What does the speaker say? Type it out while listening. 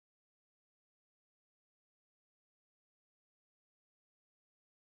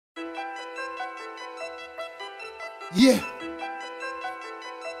Yeah.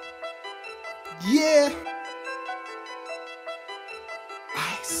 Yeah.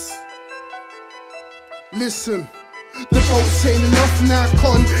 Ice. Listen. The boat's ain't enough now,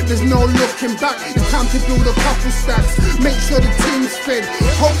 con. There's no looking back. It's time to build a couple stacks. Make sure the team's fed.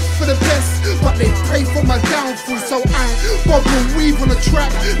 Hope for the best, but they pray for my downfall. So I bob and weave on the track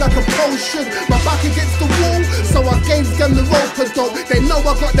like a pole should. My back against the wall, so I gave them the rope-a-dope. They know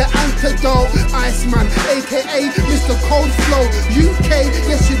I got the antidote. Iceman, aka Mr. Cold Flow. UK,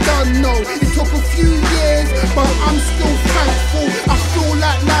 yes you don't know. It took a few years, but I'm still thankful. I feel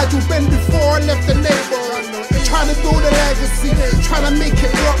like Nigel Ben before I left the neighborhood. Trying to build a legacy, trying to make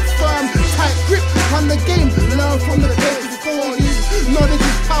it rock firm. Tight grip on the game, learn from the players before you. Knowledge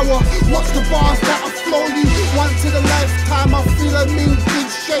is power, watch the bars that I flow you. Once in a lifetime, I feel I'm in good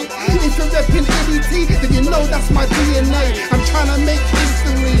shape. If you're repping Illy, then you know that's my DNA. I'm trying to make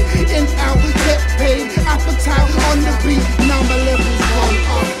history, in, out, get paid. Appetite on the beat, now my level's gone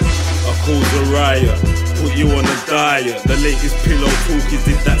up. I cause a riot, put you on a diet. The latest pillow talk is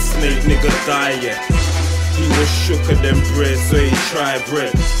did that snake nigga die yet? He was shooker than bread, so he tried bread.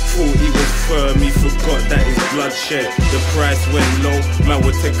 Thought he was firm, he forgot that his blood shed. The price went low, man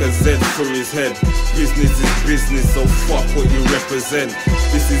would take a Z for his head. Business is business, so fuck what you represent.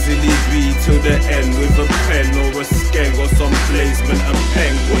 This is Illy B till the end with a pen or a skeng or some placement and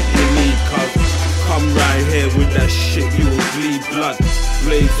pen. What you need, cuz come right here with that shit, you will bleed blood.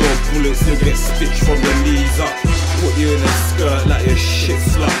 Blades or bullets, you'll get stitched from the knees up. Put you in a skirt like a shit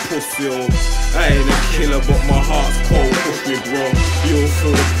slut pussy, or I ain't a killer but my heart's cold, push me bro. You'll feel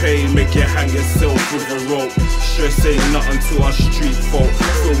the pain, make you hang yourself with a rope. Stress ain't nothing to our street folk,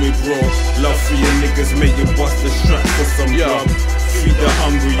 feel me bro. Love for your niggas, make you bust the strap for some grub. Feed the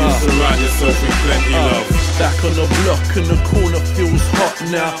hungry, you surround yourself with plenty love. Back on the block and the corner feels hot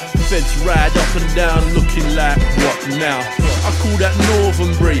now. Feds ride up and down looking like what now? I call that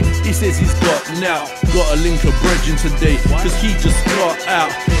Northern Bray, he says he's got now. Got a link of bridging today, cause he just got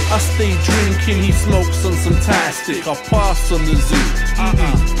out. I stay drinking, he smokes on some Thai stick. I pass on the zoo,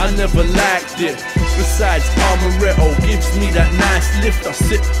 I never liked it. Besides, Amaretto gives me that nice lift. I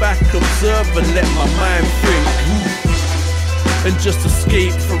sit back, observe and let my mind think. And just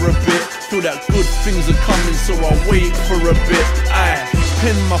escape for a bit. Feel that good things are coming, so I wait for a bit. I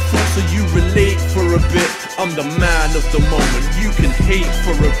pen my thoughts so you relate for a bit. I'm the man of the moment, you can hate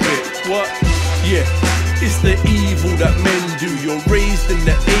for a bit. What? Yeah, it's the evil that men do. You're raised in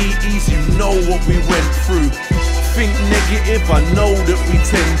the 80s, you know what we went through. Think negative, I know that we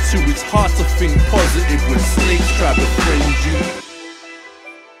tend to. It's hard to think positive when snakes try to befriend you.